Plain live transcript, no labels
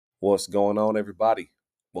What's going on, everybody?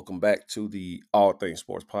 Welcome back to the All Things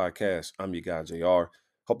Sports Podcast. I'm your guy, JR.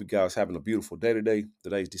 Hope you guys having a beautiful day today.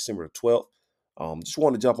 Today's December the 12th. Just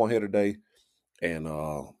wanted to jump on here today and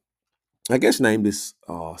I guess name this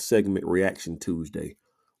segment Reaction Tuesday.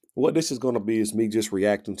 What this is going to be is me just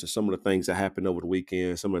reacting to some of the things that happened over the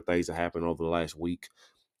weekend, some of the things that happened over the last week.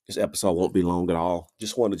 This episode won't be long at all.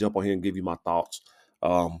 Just wanted to jump on here and give you my thoughts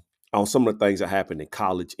on some of the things that happened in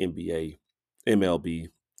college, NBA, MLB,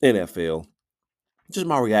 NFL. Just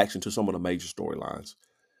my reaction to some of the major storylines.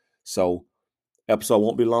 So, episode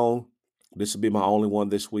won't be long. This will be my only one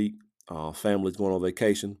this week. Family's going on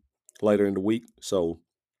vacation later in the week, so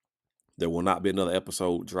there will not be another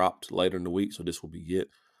episode dropped later in the week. So this will be it.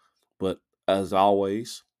 But as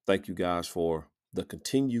always, thank you guys for the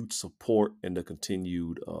continued support and the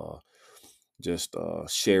continued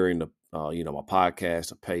sharing the my podcast,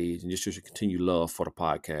 the page, and just your continued love for the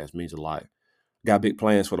podcast means a lot. Got big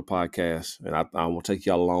plans for the podcast, and I will take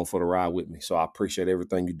y'all along for the ride with me. So I appreciate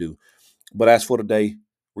everything you do. But as for today,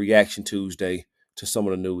 Reaction Tuesday to some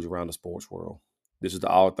of the news around the sports world. This is the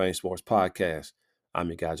All Things Sports Podcast. I'm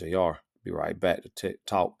your guy, JR. Be right back to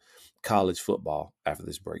talk college football after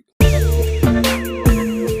this break.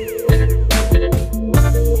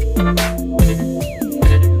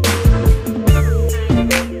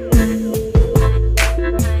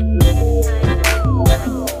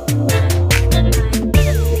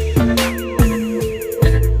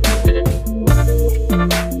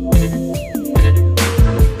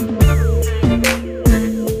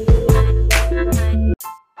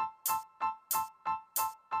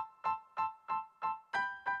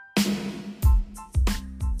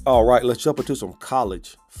 All right, let's jump into some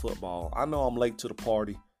college football. I know I'm late to the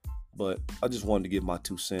party, but I just wanted to give my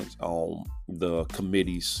 2 cents on the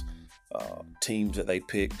committee's teams that they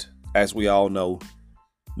picked. As we all know,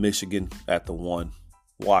 Michigan at the 1,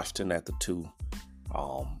 Washington at the 2,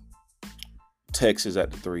 Texas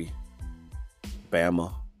at the 3,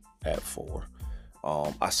 Bama at 4.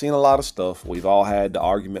 I've seen a lot of stuff. We've all had the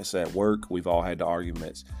arguments at work. We've all had the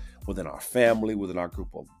arguments within our family, within our group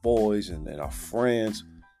of boys and our friends.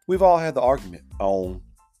 We've all had the argument on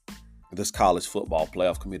this college football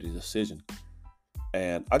playoff committee decision.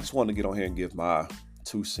 And I just wanted to get on here and give my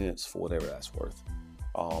 2 cents for whatever that's worth.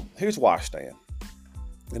 Here's where I stand.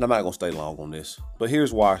 And I'm not going to stay long on this, but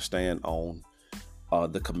here's where I stand on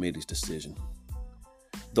the committee's decision.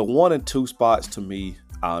 The 1 and 2 spots, to me,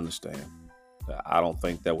 I understand. I don't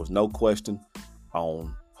think there was no question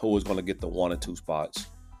on who was going to get the 1 and 2 spots.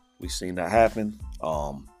 We've seen that happen.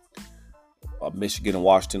 Michigan and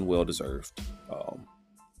Washington, well-deserved.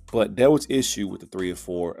 But there was issue with the 3 and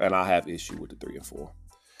 4, and I have issue with the 3 and 4.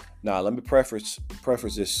 Now, let me preface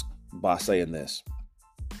this by saying this.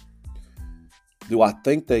 Do I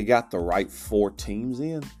think they got the right 4 teams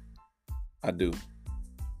in? I do.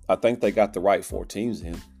 I think they got the right 4 teams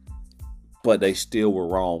in, but they still were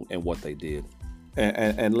wrong in what they did.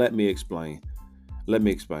 And let me explain. Let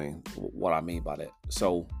me explain what I mean by that.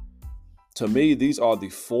 So, to me, these are the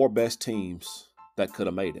 4 best teams that could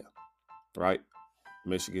have made it, right?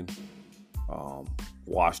 Michigan,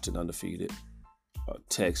 Washington undefeated,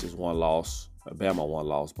 Texas 1 loss, Alabama 1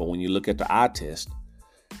 loss. But when you look at the eye test,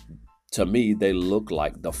 to me, they look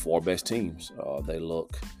like the 4 best teams. They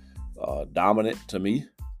look dominant to me.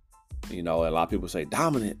 You know, a lot of people say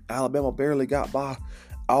dominant. Alabama barely got by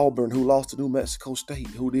Auburn, who lost to New Mexico State,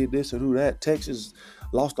 who did this and who that. Texas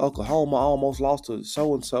lost to Oklahoma, almost lost to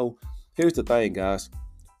so-and-so. Here's the thing, guys.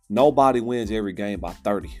 Nobody wins every game by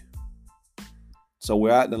 30. So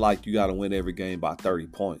we're acting like you got to win every game by 30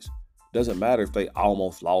 points. Doesn't matter if they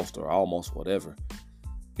almost lost or almost whatever.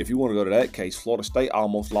 If you want to go to that case, Florida State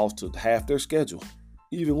almost lost to half their schedule,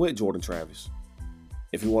 even with Jordan Travis.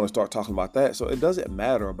 If you want to start talking about that. So it doesn't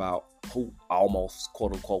matter about who almost,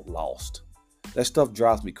 quote-unquote, lost. That stuff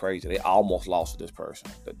drives me crazy. They almost lost to this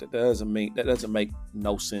person. That doesn't make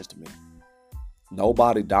no sense to me.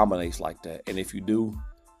 Nobody dominates like that. And if you do,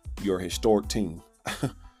 you're a historic team.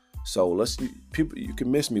 So you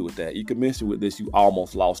can miss me with that. You can miss me with this. You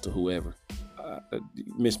almost lost to whoever.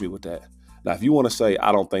 Miss me with that. Now, if you want to say,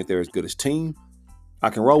 I don't think they're as good as team, I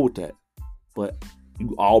can roll with that. But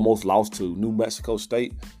you almost lost to New Mexico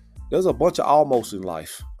State. There's a bunch of almost in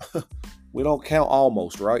life. We don't count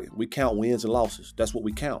almost, right? We count wins and losses. That's what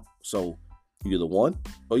we count. So you either won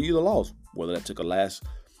or you either lost. Whether that took a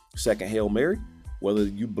last-second Hail Mary, whether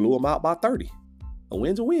you blew them out by 30. A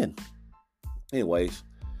win's a win. Anyways,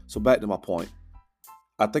 so back to my point.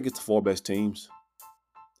 I think it's the 4 best teams.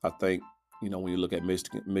 I think, when you look at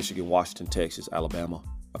Michigan, Washington, Texas, Alabama,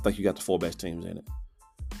 I think you got the 4 best teams in it.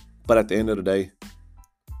 But at the end of the day,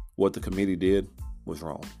 what the committee did was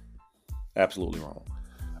wrong. Absolutely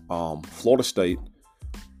wrong. Florida State,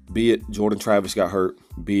 be it Jordan Travis got hurt,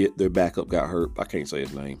 be it their backup got hurt. I can't say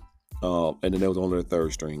his name. And then they was on their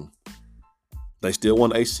third string. They still won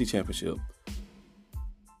the ACC championship.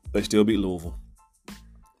 They still beat Louisville.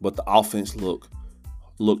 But the offense looked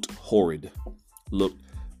horrid. Looked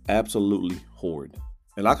absolutely horrid.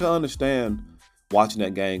 And I can understand watching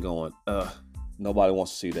that game going, nobody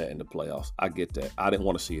wants to see that in the playoffs. I get that. I didn't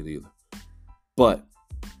want to see it either. But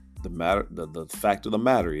the fact of the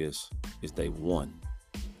matter is they won.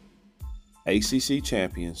 ACC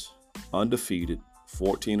champions, undefeated,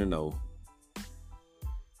 14-0.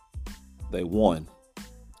 They won,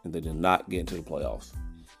 and they did not get into the playoffs.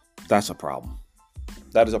 That's a problem.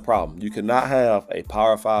 That is a problem. You cannot have a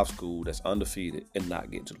Power 5 school that's undefeated and not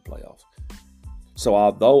get into the playoffs. So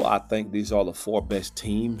although I think these are the 4 best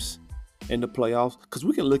teams in the playoffs, because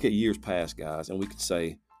we can look at years past, guys, and we can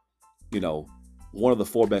say, one of the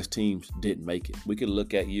 4 best teams didn't make it. We can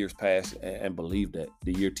look at years past and believe that.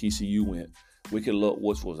 The year TCU went, we can look,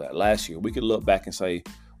 which was that last year? We could look back and say,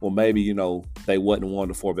 well, maybe, they wasn't one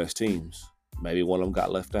of the 4 best teams. Maybe one of them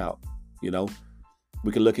got left out,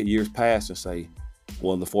 We can look at years past and say,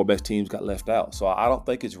 one of the 4 best teams got left out. So I don't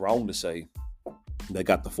think it's wrong to say they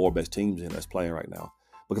got the 4 best teams in that's playing right now,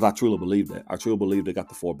 because I truly believe that. I truly believe they got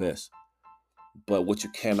the 4 best. But what you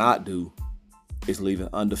cannot do is leave an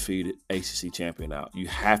undefeated ACC champion out. You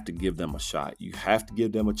have to give them a shot. You have to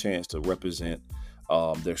give them a chance to represent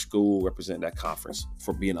their school, represent that conference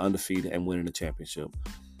for being undefeated and winning the championship.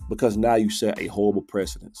 Because now you set a horrible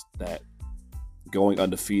precedence that going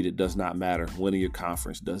undefeated does not matter. Winning your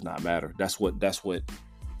conference does not matter. That's what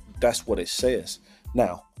it says.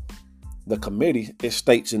 Now, the committee, it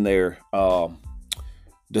states in their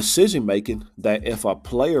decision making that if a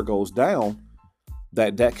player goes down,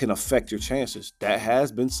 that can affect your chances. That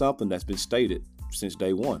has been something that's been stated since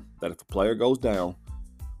day one, that if a player goes down,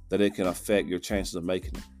 that it can affect your chances of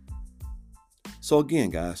making it. So again,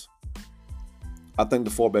 guys, I think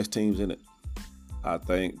the 4 best teams in it. I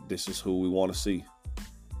think this is who we want to see.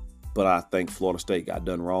 But I think Florida State got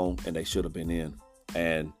done wrong and they should have been in.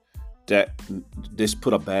 And this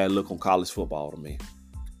put a bad look on college football to me.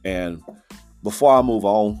 And before I move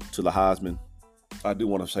on to the Heisman, I do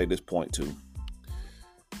want to say this point too.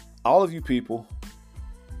 All of you people,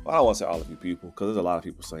 I don't want to say all of you people, because there's a lot of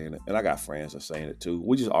people saying it, and I got friends that are saying it too.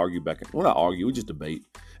 We just argue back. We're not arguing, we just debate.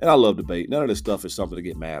 And I love debate. None of this stuff is something to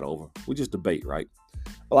get mad over. We just debate, right?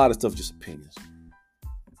 A lot of stuff is just opinions.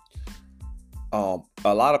 A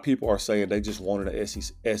lot of people are saying they just wanted an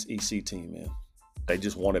SEC team in. They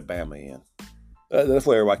just wanted Bama in. That's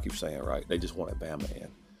what everybody keeps saying, right? They just wanted Bama in.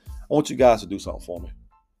 I want you guys to do something for me.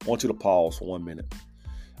 I want you to pause for 1 minute.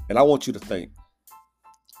 And I want you to think,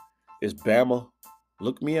 is Bama,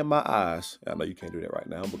 look me in my eyes. I know you can't do that right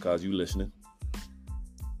now because you're listening.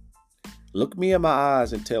 Look me in my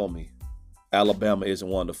eyes and tell me Alabama isn't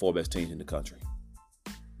one of the 4 best teams in the country.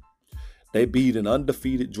 They beat an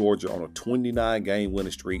undefeated Georgia on a 29-game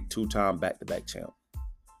winning streak, 2-time back-to-back champ.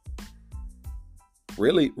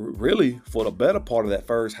 Really, for the better part of that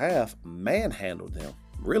first half, manhandled them.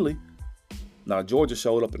 Really. Now, Georgia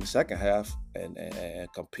showed up in the second half and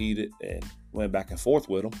competed and went back and forth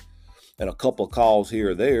with them. And a couple of calls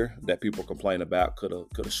here or there that people complain about could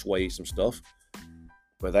have swayed some stuff.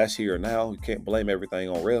 But that's here now. You can't blame everything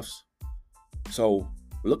on refs. So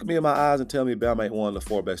look at me in my eyes and tell me Bama ain't one of the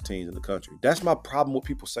 4 best teams in the country. That's my problem with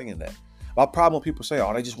people saying that. My problem with people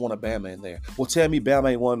saying, they just want a Bama in there. Well, tell me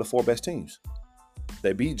Bama ain't one of the 4 best teams.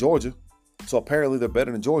 They beat Georgia, so apparently they're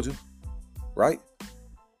better than Georgia, right?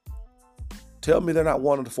 Tell me they're not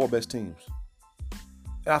one of the 4 best teams.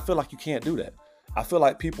 And I feel like you can't do that. I feel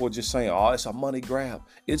like people are just saying, it's a money grab.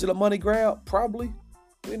 Is it a money grab? Probably.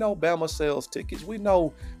 We know Bama sells tickets. We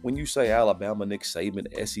know when you say Alabama, Nick Saban,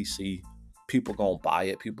 SEC, people going to buy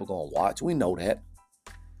it. People going to watch. We know that.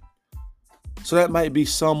 So that might be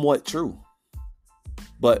somewhat true.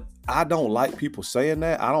 But I don't like people saying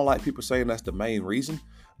that. I don't like people saying that's the main reason,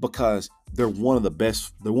 because they're one of the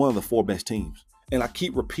best. They're one of the 4 best teams. And I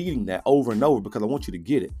keep repeating that over and over because I want you to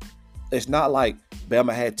get it. It's not like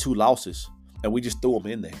Bama had 2 losses and we just threw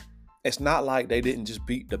them in there. It's not like they didn't just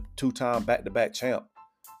beat the 2-time back-to-back champ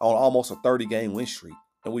on almost a 30-game win streak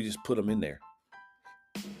and we just put them in there.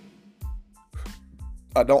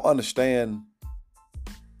 I don't understand.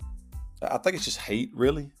 I think it's just hate,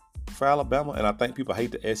 really, for Alabama. And I think people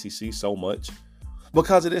hate the SEC so much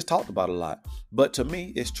because it is talked about a lot. But to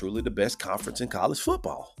me, it's truly the best conference in college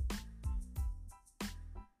football.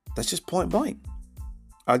 That's just point blank.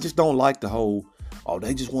 I just don't like the whole,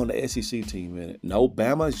 they just won the SEC team in it. No,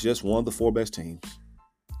 Bama is just one of the 4 best teams.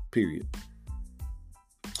 Period.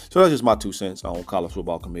 So that's just my 2 cents on college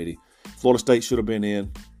football committee. Florida State should have been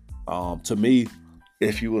in. To me,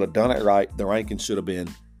 if you would have done it right, the rankings should have been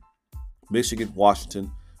Michigan,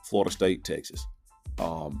 Washington, Florida State, Texas.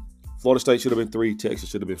 Florida State should have been 3. Texas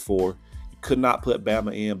should have been 4. You could not put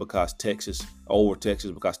Bama in because Texas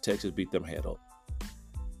beat them head up.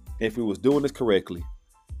 If we was doing this correctly,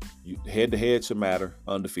 head-to-head should matter.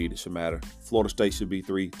 Undefeated should matter. Florida State should be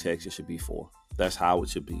 3. Texas should be 4. That's how it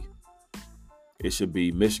should be. It should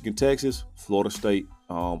be Michigan, Texas, Florida State,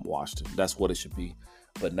 Washington. That's what it should be.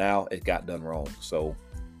 But now it got done wrong. So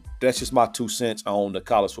that's just my 2 cents on the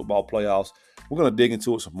college football playoffs. We're going to dig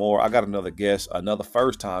into it some more. I got another guest, another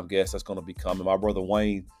first-time guest that's going to be coming. My brother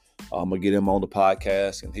Wayne, I'm going to get him on the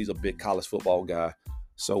podcast, and he's a big college football guy.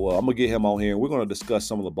 So I'm going to get him on here, and we're going to discuss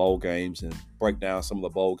some of the bowl games and break down some of the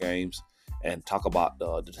bowl games and talk about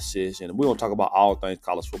the decision. And we're going to talk about all things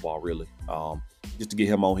college football, really, just to get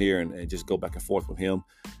him on here and just go back and forth with him.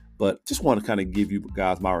 But just want to kind of give you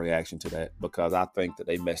guys my reaction to that because I think that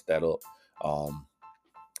they messed that up.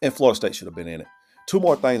 And Florida State should have been in it. 2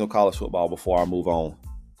 more things on college football before I move on.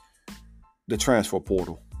 The transfer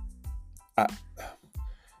portal. I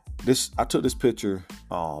took this picture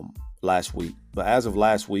last week, but as of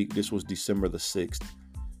last week, this was December the 6th,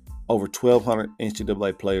 over 1,200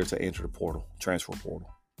 NCAA players have entered the transfer portal.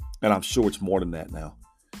 And I'm sure it's more than that now.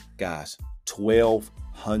 Guys,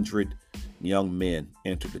 1,200 young men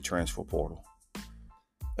entered the transfer portal.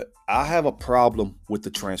 I have a problem with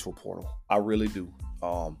the transfer portal. I really do.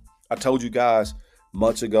 I told you guys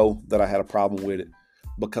months ago that I had a problem with it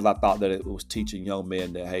because I thought that it was teaching young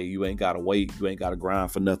men that, hey, you ain't got to wait. You ain't got to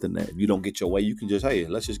grind for nothing. That if you don't get your way, you can just, hey,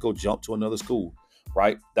 let's just go jump to another school,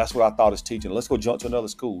 right? That's what I thought it's teaching. Let's go jump to another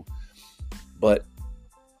school. But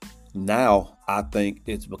now I think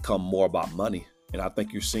it's become more about money. And I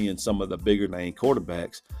think you're seeing some of the bigger name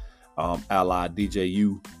quarterbacks, Allied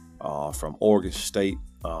DJU from Oregon State,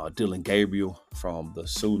 Dylan Gabriel from the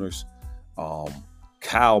Sooners,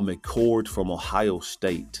 Kyle McCord from Ohio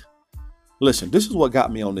State. Listen, this is what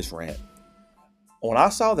got me on this rant. When I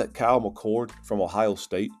saw that Kyle McCord from Ohio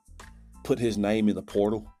State put his name in the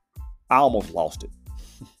portal, I almost lost it.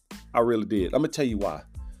 I really did. I'm going to tell you why.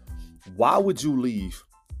 Why would you leave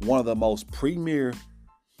one of the most premier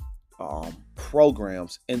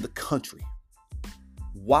programs in the country?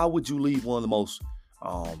 Why would you leave one of the most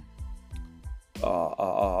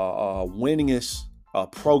winningest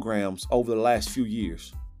programs over the last few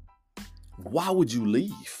years? Why would you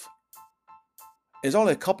leave? There's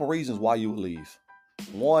only a couple reasons why you would leave.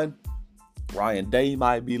 One, Ryan Day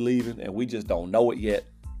might be leaving and we just don't know it yet.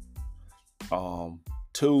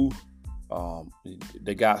 2,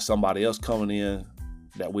 they got somebody else coming in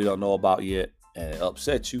that we don't know about yet and it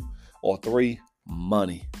upsets you. Or 3,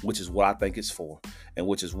 money, which is what I think it's for and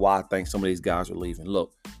which is why I think some of these guys are leaving.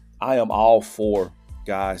 Look, I am all for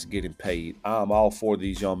guys getting paid. I'm all for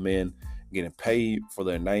these young men getting paid for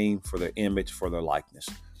their name, for their image, for their likeness.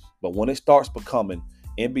 But when it starts becoming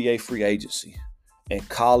NBA free agency and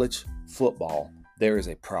college football, there is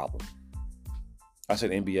a problem. I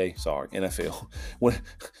said NBA, sorry, NFL.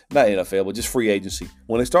 Not NFL, but just free agency.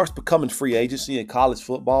 When it starts becoming free agency in college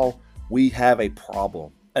football, we have a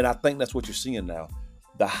problem. And I think that's what you're seeing now.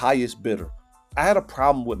 The highest bidder. I had a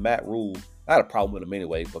problem with Matt Rule. I had a problem with him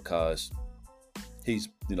anyway because he's,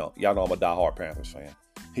 y'all know I'm a diehard Panthers fan.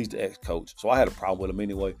 He's the ex-coach. So I had a problem with him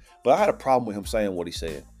anyway. But I had a problem with him saying what he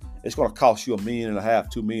said. It's going to cost you $1.5 million,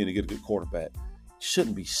 $2 million to get a good quarterback.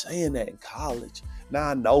 Shouldn't be saying that in college. Now,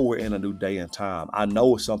 I know we're in a new day and time. I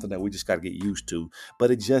know it's something that we just got to get used to.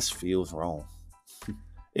 But it just feels wrong.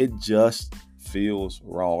 It just feels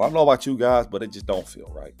wrong. I don't know about you guys, but it just don't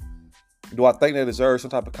feel right. Do I think they deserve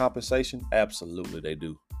some type of compensation? Absolutely they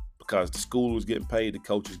do. Because the school is getting paid, the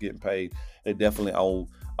coach is getting paid. They definitely owe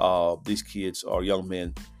these kids or young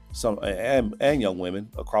men, and young women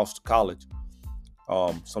across the college,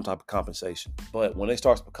 some type of compensation. But when it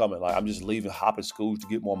starts becoming like I'm just hopping schools to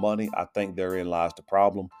get more money, I think therein lies the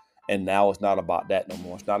problem. And now it's not about that no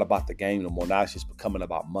more. It's not about the game no more. Now it's just becoming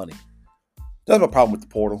about money. That's my problem with the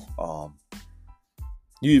portal.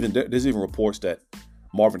 There's even reports that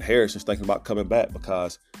Marvin Harrison's thinking about coming back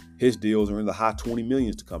because his deals are in the high 20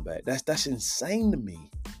 millions to come back. That's insane to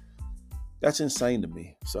me. That's insane to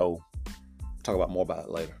me. So we'll talk about more about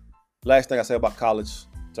it later. Last thing I say about college,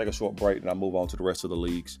 take a short break and I'll move on to the rest of the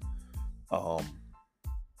leagues. The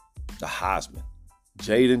Heisman.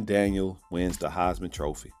 Jaden Daniels wins the Heisman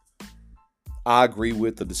Trophy. I agree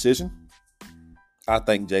with the decision. I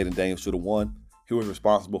think Jaden Daniels should have won. He was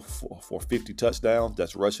responsible for 50 touchdowns.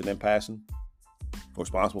 That's rushing and passing.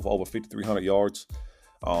 Responsible for over 5,300 yards.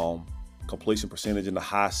 Completion percentage in the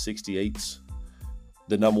high 68s.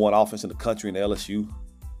 the number one offense in the country in LSU.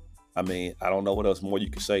 I mean, I don't know what else more you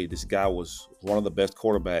could say. This guy was one of the best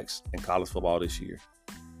quarterbacks in college football this year.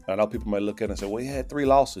 I know people may look at it and say, well, he had 3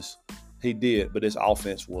 losses. He did, but his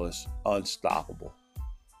offense was unstoppable.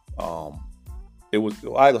 I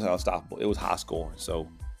was unstoppable. It was high scoring. So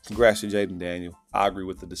congrats to Jayden Daniels. I agree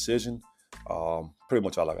with the decision. Pretty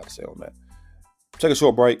much all I got to say on that. Take a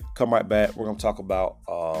short break. Come right back. We're going to talk about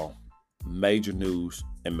major news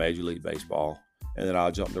in Major League Baseball. And then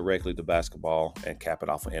I'll jump directly to basketball and cap it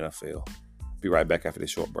off for NFL. Be right back after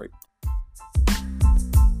this short break.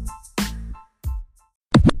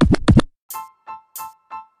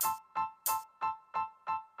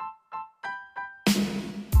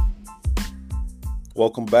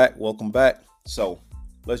 Welcome back. So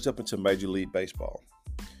let's jump into Major League Baseball.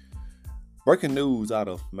 Breaking news out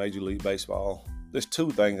of Major League Baseball. There's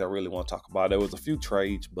 2 things I really want to talk about. There was a few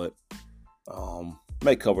trades, but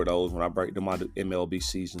may cover those when I break them out of MLB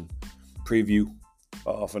season preview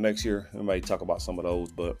for next year. We may talk about some of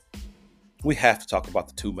those, but we have to talk about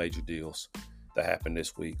the 2 major deals that happened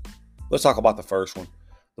this week. Let's talk about the first one.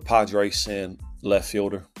 The Padres send left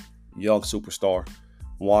fielder, young superstar,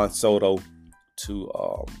 Juan Soto to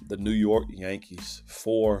the New York Yankees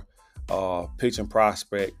for pitching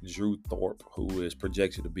prospect Drew Thorpe, who is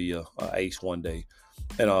projected to be a ace one day,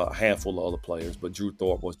 and a handful of other players, but Drew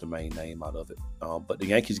Thorpe was the main name out of it. But the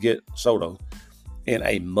Yankees get Soto in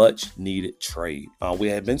a much-needed trade. We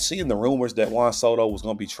had been seeing the rumors that Juan Soto was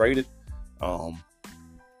going to be traded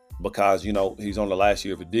because, he's on the last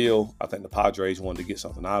year of a deal. I think the Padres wanted to get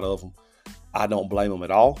something out of him. I don't blame them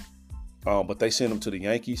at all. But they sent him to the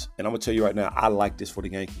Yankees. And I'm going to tell you right now, I like this for the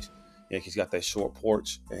Yankees. Yankees got that short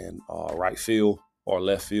porch and right field, or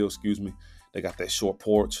left field, excuse me. They got that short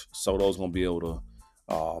porch. Soto's going to be able to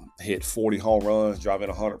hit 40 home runs, drive in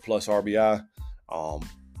 100-plus RBI. And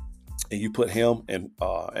you put him in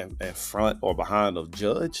front or behind of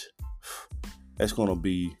Judge, that's going to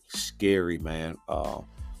be scary, man,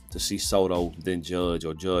 to see Soto, then Judge,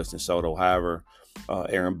 or Judge, then Soto, however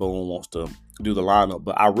Aaron Boone wants to do the lineup.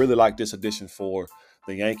 But I really like this addition for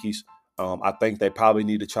the Yankees. I think they probably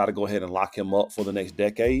need to try to go ahead and lock him up for the next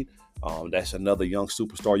decade. That's another young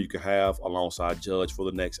superstar you can have alongside Judge for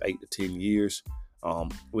the next 8 to 10 years.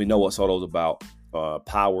 We know what Soto's about.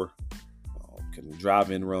 Power, can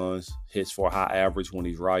drive in runs, hits for a high average when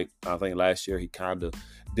he's right. I think last year he kind of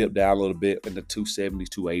dipped down a little bit in the 270s,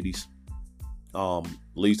 280s.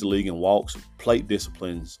 Leads the league in walks. Plate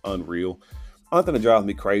discipline's unreal. Only thing that drives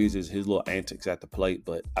me crazy is his little antics at the plate,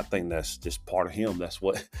 but I think that's just part of him. That's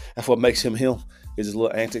what makes him him, is his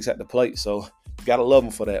little antics at the plate. So you got to love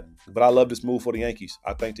him for that. But I love this move for the Yankees.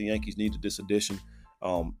 I think the Yankees needed this addition.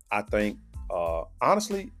 Honestly,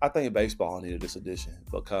 I think baseball needed this addition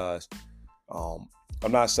because I'm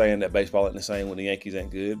not saying that baseball ain't the same when the Yankees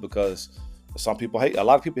ain't good, because a lot of people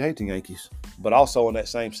hate the Yankees. But also in that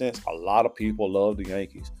same sense, a lot of people love the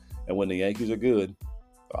Yankees. And when the Yankees are good,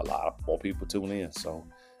 a lot more people tune in. So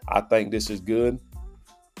I think this is good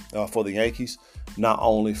for the Yankees, not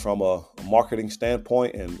only from a marketing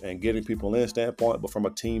standpoint and getting people in standpoint, but from a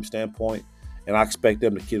team standpoint. And I expect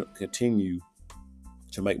them to continue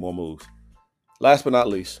to make more moves. Last but not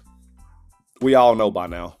least, we all know by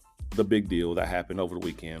now the big deal that happened over the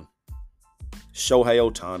weekend. Shohei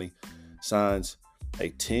Ohtani signs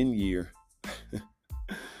a 10-year,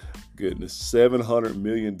 $700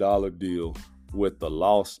 million deal with the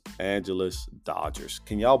Los Angeles Dodgers.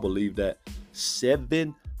 Can y'all believe that?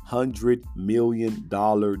 $700 million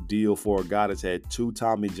deal for a guy that's had 2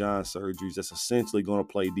 Tommy John surgeries, that's essentially going to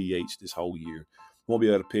play DH this whole year. Won't be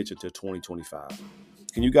able to pitch until 2025.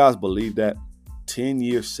 Can you guys believe that? 10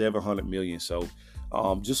 years, $700 million. So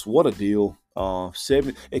just what a deal.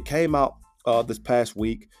 It came out this past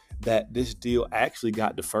week that this deal actually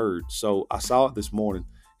got deferred. So I saw it this morning.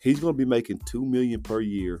 He's going to be making $2 million per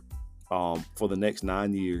year for the next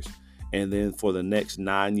 9 years. And then for the next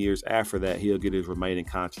 9 years after that, he'll get his remaining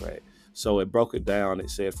contract. So it broke it down. It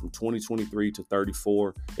said from 2023 to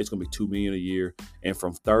 34, it's going to be $2 million a year. And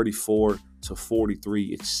from 34 to 43,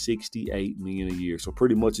 it's $68 million a year. So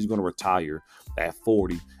pretty much he's going to retire at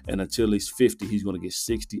 40. And until he's 50, he's going to get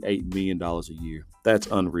 $68 million a year. That's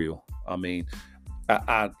unreal. I mean,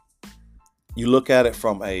 you look at it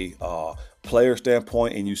from a player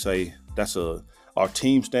standpoint and you say that's our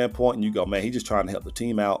team standpoint, and you go, man, he's just trying to help the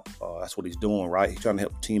team out. That's what he's doing, right? He's trying to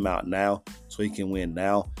help the team out now so he can win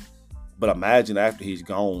now. But imagine after he's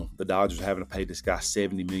gone, the Dodgers are having to pay this guy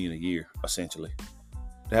 $70 million a year, essentially.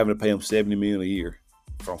 They're having to pay him $70 million a year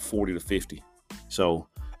from 40 to 50. So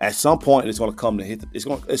at some point, it's going to come to hit. It's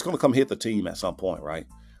going to come hit the team at some point, right?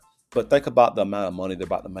 But think about the amount of money they're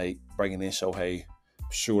about to make bringing in Shohei.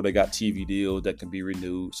 sure they got TV deals that can be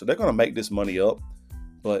renewed. So they're going to make this money up.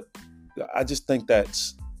 But I just think I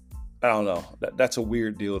don't know, that's a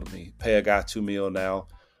weird deal to me. Pay a guy $2 million now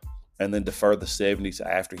and then defer the 70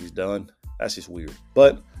 to after he's done. That's just weird.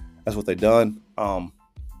 But that's what they done.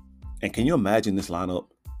 And can you imagine this lineup?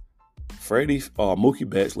 Mookie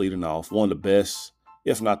Betts leading off, one of the best,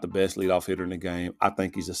 if not the best leadoff hitter in the game. I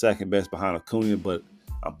think he's the second best behind Acuna, but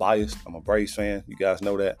I'm biased. I'm a Braves fan. You guys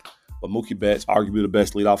know that. But Mookie Betts, arguably the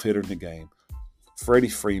best leadoff hitter in the game. Freddie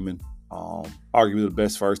Freeman, arguably the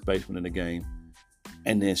best first baseman in the game.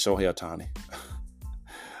 And then Shohei Ohtani.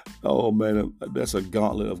 Oh, man, that's a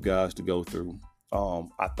gauntlet of guys to go through.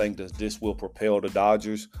 I think that this will propel the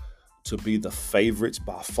Dodgers to be the favorites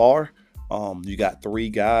by far. You got 3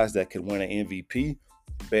 guys that can win an MVP.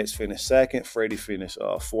 Betts finished second. Freddie finished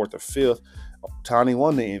 4th or 5th. Ohtani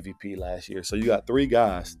won the MVP last year. So you got 3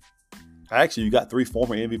 guys. Actually, you got 3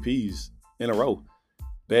 former MVPs in a row.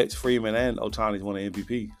 Betts, Freeman, and Ohtani's won an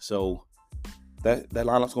MVP. So that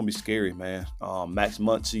lineup's going to be scary, man. Max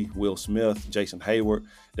Muncy, Will Smith, Jason Hayward.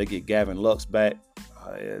 They get Gavin Lux back.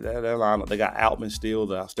 That lineup, they got Outman still,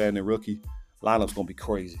 the outstanding rookie. Lineup's going to be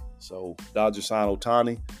crazy. So Dodgers sign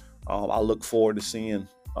Ohtani. I look forward to seeing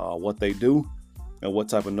what they do and what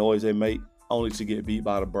type of noise they make, only to get beat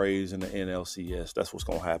by the Braves in the NLCS. That's what's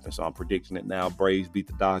going to happen. So I'm predicting it now. Braves beat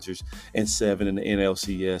the Dodgers in 7 in the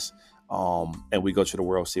NLCS, and we go to the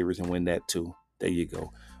World Series and win that too. There you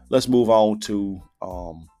go. Let's move on to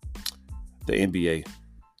the NBA.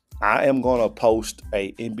 I am going to post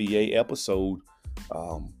a NBA episode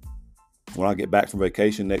when I get back from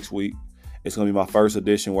vacation next week. It's going to be my first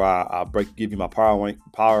edition where I give you my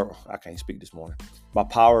I can't speak this morning. My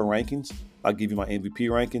power rankings. I'll give you my MVP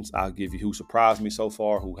rankings. I'll give you who surprised me so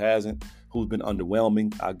far, who hasn't, who's been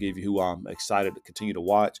underwhelming. I'll give you who I'm excited to continue to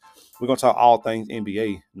watch. We're going to talk all things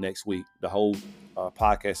NBA next week. The whole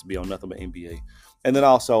podcast will be on nothing but NBA. And then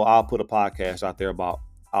also I'll put a podcast out there about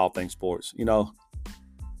all things sports. You know,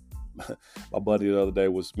 my buddy the other day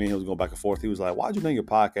me and him was going back and forth. He was like, why'd you name your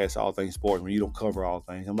podcast All Things Sports when you don't cover all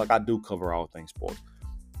things? I'm like, I do cover all things sports.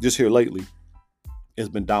 Just here lately, it's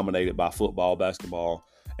been dominated by football, basketball,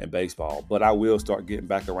 and baseball. But I will start getting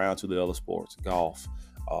back around to the other sports, golf,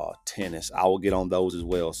 tennis. I will get on those as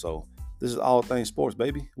well. So this is All Things Sports,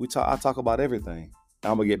 baby. I talk about everything.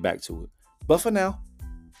 I'm going to get back to it. But for now,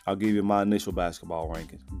 I'll give you my initial basketball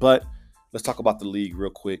rankings. But let's talk about the league real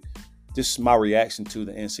quick. This is my reaction to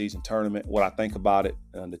the in-season tournament, what I think about it,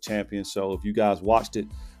 and the champions. So if you guys watched it,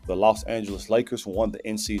 the Los Angeles Lakers won the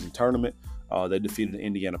in-season tournament. They defeated the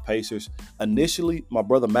Indiana Pacers. Initially, my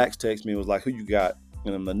brother Max texted me and was like, who you got?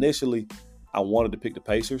 And initially, I wanted to pick the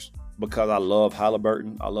Pacers because I love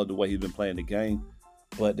Halliburton. I love the way he's been playing the game.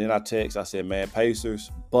 But then I said, man,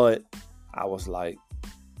 Pacers. But I was like,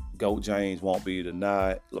 GOAT James won't be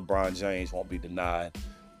denied. LeBron James won't be denied.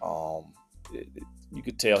 You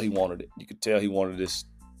could tell he wanted it. You could tell he wanted this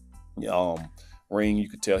ring. You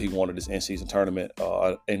could tell he wanted this in-season tournament,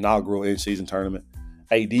 inaugural in-season tournament.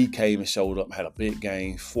 AD came and showed up, had a big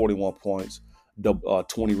game, 41 points,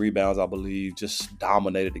 20 rebounds, I believe, just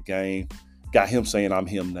dominated the game. Got him saying I'm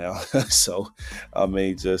him now. So, I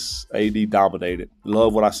mean, just AD dominated.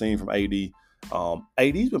 Love what I've seen from AD.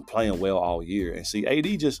 AD's been playing well all year. And see,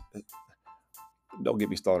 AD just, don't get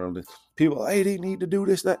me started on this. People, AD need to do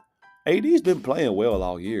this, that. AD's been playing well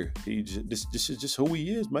all year. This is just who he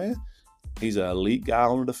is, man. He's an elite guy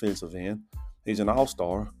on the defensive end. He's an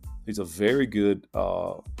all-star. He's a very good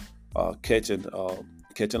catching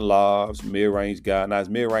lobs, mid-range guy. Now, his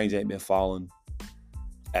mid-range ain't been falling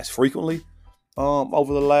as frequently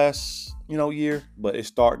over the last year, but it's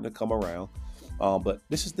starting to come around. But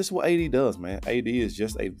this is what AD does, man. AD is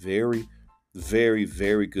just a very, very,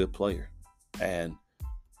 very good player. And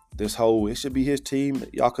it should be his team.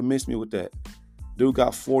 Y'all can miss me with that. Dude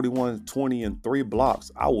got 41, 20, and 3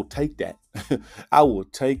 blocks. I will take that. I will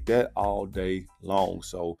take that all day long.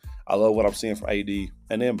 So I love what I'm seeing from AD.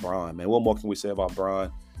 And then Bron, man. What more can we say about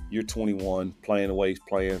Bron? You're 21, playing the way he's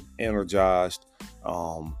playing, energized,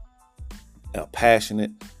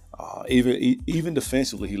 passionate. Even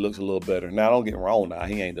defensively, he looks a little better. Now, don't get me wrong. Now,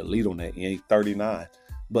 he ain't the lead on that. He ain't 39.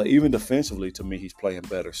 But even defensively, to me, he's playing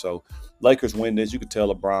better. So Lakers win this. You could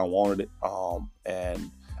tell LeBron wanted it. And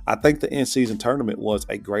I think the in-season tournament was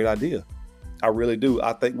a great idea. I really do.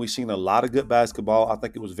 I think we've seen a lot of good basketball. I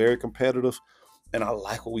think it was very competitive. And I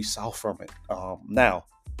like what we saw from it. Now,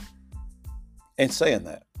 in saying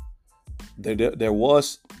that, there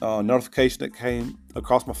was a notification that came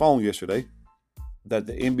across my phone yesterday that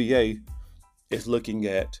the NBA is looking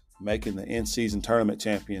at making the in-season tournament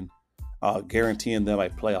champion, guaranteeing them a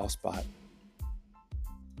playoff spot.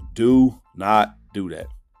 Do not do that.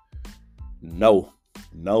 No.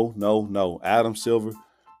 Adam Silver,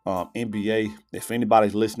 NBA, if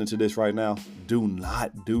anybody's listening to this right now, do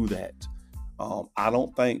not do that. I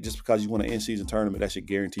don't think just because you win an in-season tournament, that should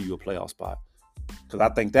guarantee you a playoff spot. Because I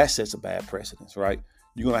think that sets a bad precedence, right?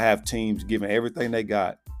 You're going to have teams giving everything they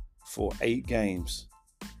got for 8 games.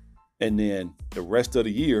 And then the rest of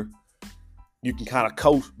the year, you can kind of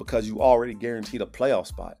coast because you already guaranteed a playoff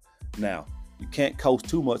spot. Now, you can't coast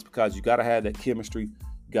too much because you got to have that chemistry.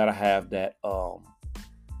 You got to have that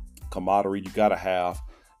camaraderie. You got to have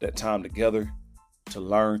that time together to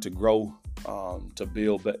learn, to grow, to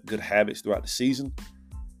build good habits throughout the season.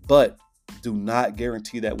 But do not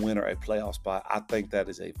guarantee that winner a playoff spot. I think that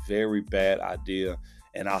is a very bad idea,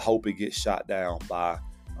 and I hope it gets shot down by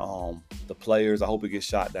the players. I hope it gets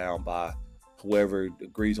shot down by whoever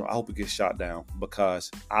agrees on. I hope it gets shot down because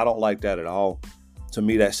I don't like that at all. To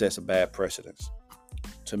me, that sets a bad precedence.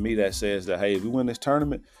 To me, that says that, hey, if we win this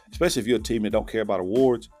tournament, especially if you're a team that don't care about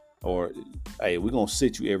awards, or, hey, we're going to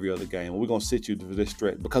sit you every other game, or we're going to sit you for this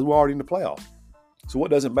stretch because we're already in the playoffs. So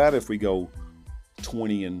what doesn't matter if we go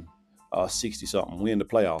 20 and 60-something, we're in the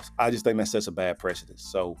playoffs. I just think that sets a bad precedence.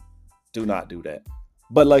 So do not do that.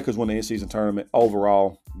 But Lakers won the in-season tournament.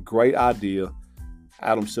 Overall, great idea.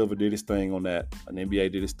 Adam Silver did his thing on that. An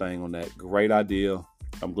NBA did his thing on that. Great idea.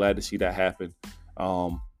 I'm glad to see that happen.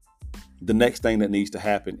 The next thing that needs to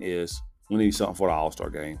happen is we need something for the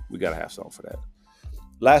All-Star game. We got to have something for that.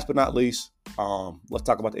 Last but not least, let's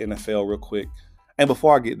talk about the NFL real quick. And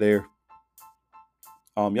before I get there,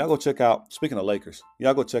 y'all go check out, speaking of Lakers,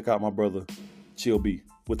 y'all go check out my brother, Chill B,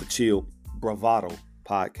 with the Chill Bravado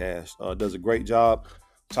podcast. Does a great job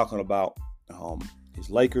talking about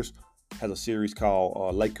his Lakers. Has a series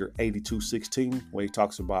called Laker 8216, where he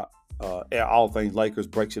talks about all things Lakers,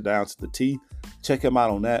 breaks it down to the T. Check him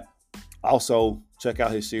out on that. Also, check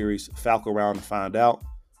out his series, Falcon Round to Find Out,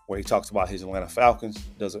 where he talks about his Atlanta Falcons.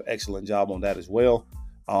 Does an excellent job on that as well.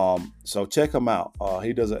 So check him out.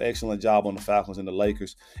 He does an excellent job on the Falcons and the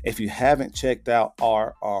Lakers. If you haven't checked out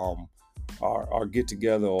our get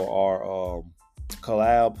together or our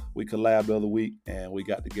collab, we collabed the other week and we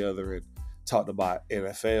got together and talked about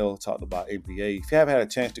NFL, talked about NBA. If you haven't had a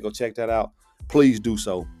chance to go check that out, please do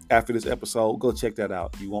so. After this episode, go check that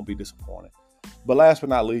out. You won't be disappointed. But last but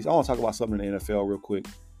not least, I want to talk about something in the NFL real quick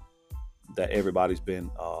that everybody's been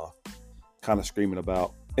kind of screaming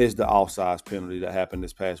about. Is the offsides penalty that happened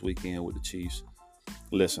this past weekend with the Chiefs.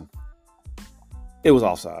 Listen, it was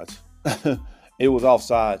offsides. It was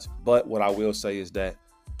offsides, but what I will say is that,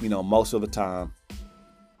 most of the time,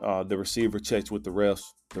 the receiver checks with the refs.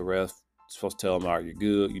 The ref supposed to tell them, all right, you're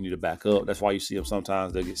good, you need to back up. That's why you see them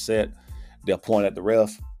sometimes, they'll get set, they'll point at the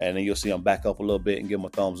ref, and then you'll see them back up a little bit and give them a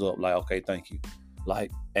thumbs up, like, okay, thank you.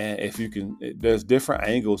 And if you can, there's different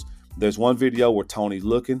angles. There's one video where Tony's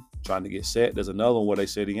looking, trying to get set. There's another one where they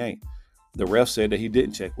said he ain't. The ref said that he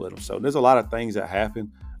didn't check with him. So there's a lot of things that happen.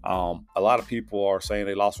 A lot of people are saying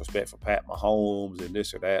they lost respect for Pat Mahomes and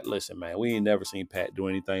this or that. Listen, man, we ain't never seen Pat do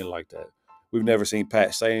anything like that. We've never seen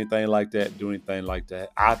Pat say anything like that, do anything like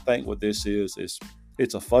that. I think what this is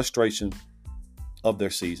it's a frustration of their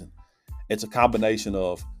season. It's a combination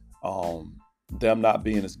of them not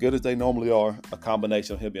being as good as they normally are, a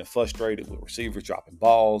combination of him being frustrated with receivers dropping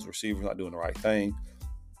balls, receivers not doing the right thing.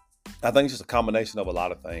 I think it's just a combination of a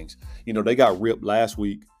lot of things. They got ripped last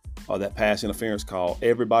week, that pass interference call.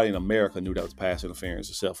 Everybody in America knew that was pass interference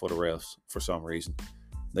except for the refs for some reason.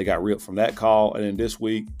 They got ripped from that call. And then this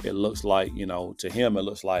week, it looks like, to him, it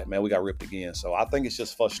looks like, man, we got ripped again. So I think it's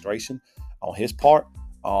just frustration on his part.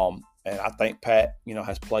 And I think Pat,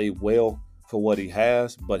 has played well for what he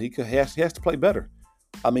has, but he has to play better.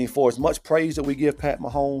 I mean, for as much praise that we give Pat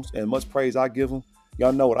Mahomes and much praise I give him,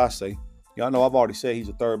 y'all know what I say. Y'all know I've already said he's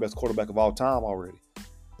the third best quarterback of all time already.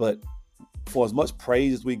 But for as much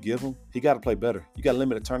praise as we give him, he got to play better. You got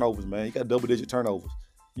limited turnovers, man. You got double-digit turnovers.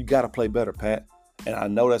 You got to play better, Pat. And I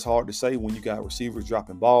know that's hard to say when you got receivers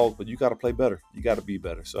dropping balls, but you got to play better. You got to be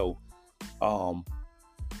better. So,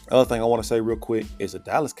 other thing I want to say real quick is the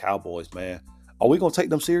Dallas Cowboys, man. Are we going to take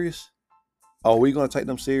them serious? Are we going to take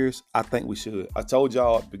them serious? I think we should. I told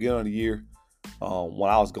y'all at the beginning of the year, when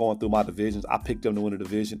I was going through my divisions, I picked them to win the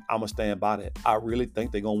division. I'm going to stand by that. I really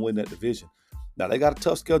think they're going to win that division. Now, they got a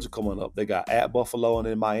tough schedule coming up. They got at Buffalo and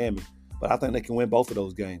in Miami, but I think they can win both of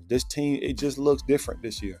those games. This team, it just looks different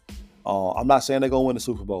this year. I'm not saying they're going to win the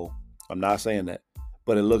Super Bowl. I'm not saying that,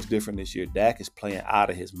 but it looks different this year. Dak is playing out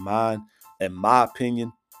of his mind. In my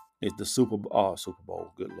opinion, is the Super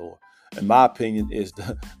Bowl. Good Lord. In my opinion, is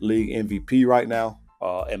the league MVP right now.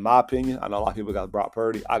 In my opinion, I know a lot of people got Brock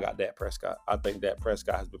Purdy. I got Dak Prescott. I think Dak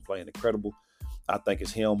Prescott has been playing incredible. I think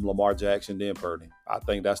it's him, Lamar Jackson, then Purdy. I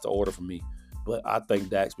think that's the order for me. But I think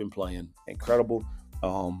Dak's been playing incredible.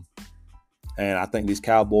 And I think these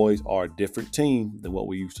Cowboys are a different team than what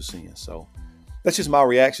we're used to seeing. So that's just my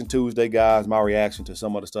reaction Tuesday, guys. My reaction to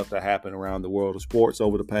some of the stuff that happened around the world of sports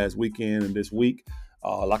over the past weekend and this week.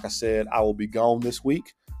 Like I said, I will be gone this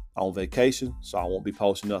week on vacation, so I won't be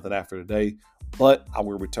posting nothing after today. But I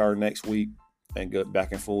will return next week and get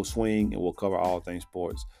back in full swing, and we'll cover all things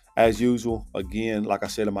sports. As usual, again, like I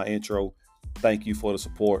said in my intro, thank you for the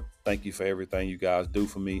support. Thank you for everything you guys do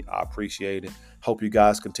for me. I appreciate it. Hope you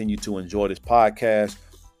guys continue to enjoy this podcast.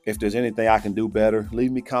 If there's anything I can do better,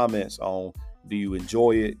 leave me comments on, do you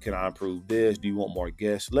enjoy it? Can I improve this? Do you want more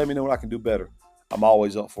guests? Let me know what I can do better. I'm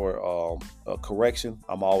always up for a correction.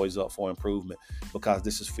 I'm always up for improvement because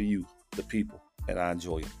this is for you, the people, and I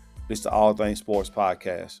enjoy it. This is the All Things Sports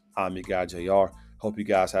Podcast. I'm your guy, JR. Hope you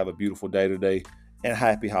guys have a beautiful day today and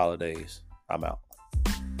happy holidays. I'm out.